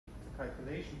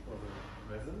calculation for the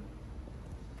resin.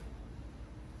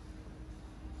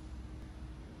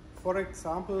 For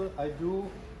example, I do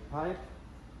pipe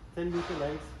 10 meter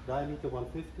length, diameter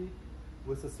 150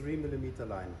 with a 3 millimeter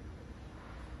line.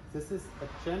 This is a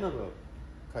general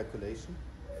calculation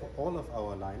for all of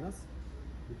our liners.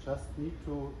 You just need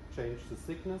to change the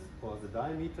thickness or the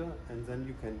diameter, and then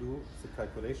you can do the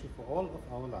calculation for all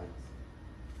of our lines.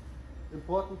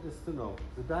 Important is to know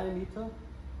the diameter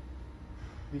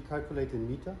we calculate in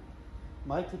meter,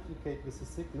 multiplicate with the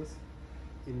thickness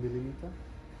in millimeter,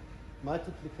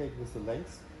 multiplicate with the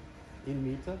length in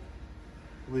meter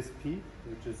with P,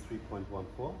 which is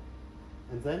 3.14,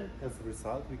 and then as a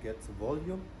result we get the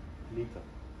volume meter.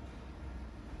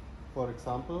 For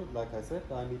example, like I said,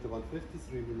 diameter 150,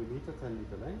 3 millimeter, 10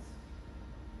 meter length.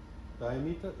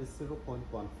 Diameter is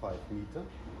 0.15 meter.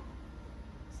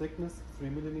 Thickness 3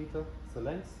 millimeter. The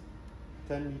length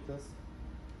 10 meters.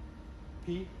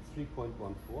 P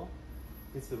 3.14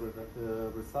 is the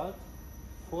result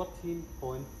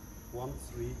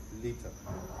 14.13 liter.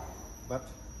 But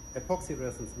epoxy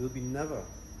resins will be never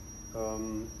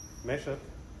measured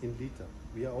in liter.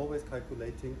 We are always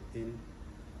calculating in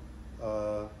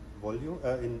volume,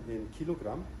 in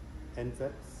kilogram, and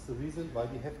that's the reason why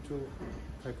we have to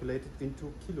calculate it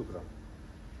into kilogram.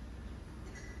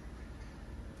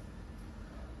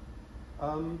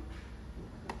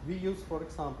 We use, for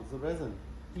example, the resin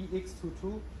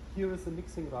EX22. Here is the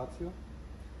mixing ratio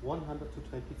 100 to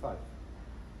 25.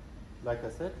 Like I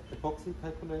said, epoxy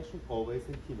calculation always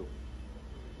in kilo.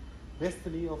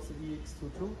 Destiny of the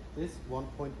EX22 is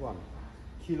 1.1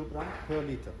 kilogram per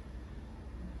liter.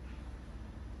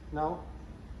 Now,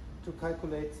 to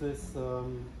calculate this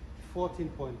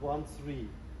 14.13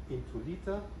 into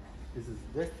liter, this is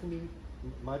destiny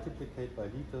multiplied by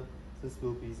liter. This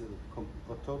will be the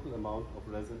total amount of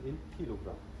resin in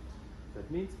kilogram.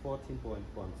 That means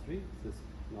 14.13, this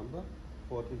number,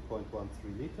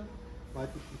 14.13 liter,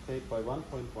 multiplied by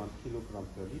 1.1 kilogram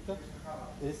per liter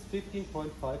is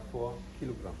 15.54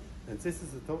 kilogram. And this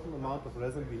is the total amount of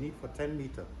resin we need for 10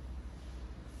 meter.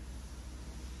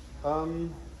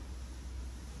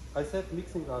 I said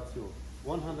mixing ratio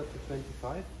 100 to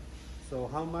 25. So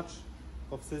how much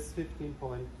of this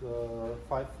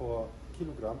 15.54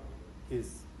 kilogram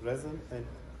is resin and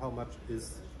how much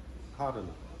is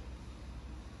hardener?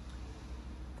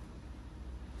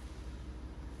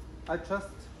 I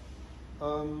just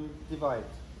divide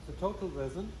the total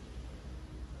resin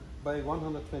by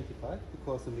 125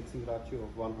 because the mixing ratio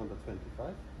of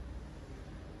 125.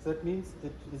 That means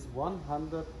it is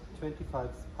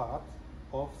 125th part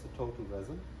of the total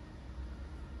resin.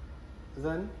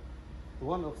 Then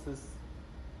one of this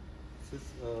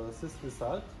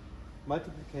result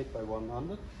multiplied by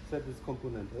 100, that is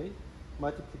component A,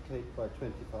 multiplied by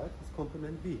 25 is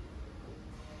component B.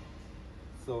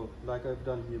 So, like I've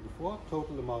done here before,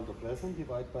 total amount of resin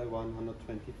divided by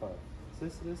 125.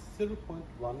 This is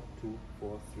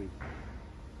 0.1243.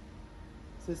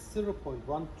 This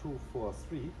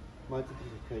 0.1243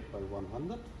 multiplied by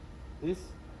 100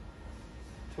 is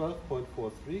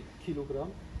 12.43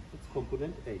 kilogram. It's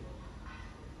component A.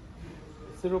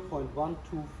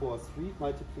 0.1243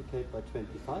 multiplied by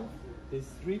 25 is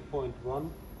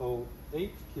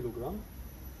 3.108 kilogram.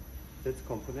 That's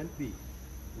component B.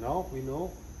 Now we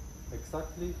know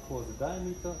exactly for the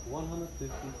diameter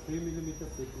 150, 3 millimeter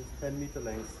thickness, 10 meter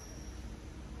length,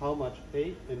 how much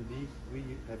A and B we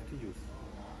have to use.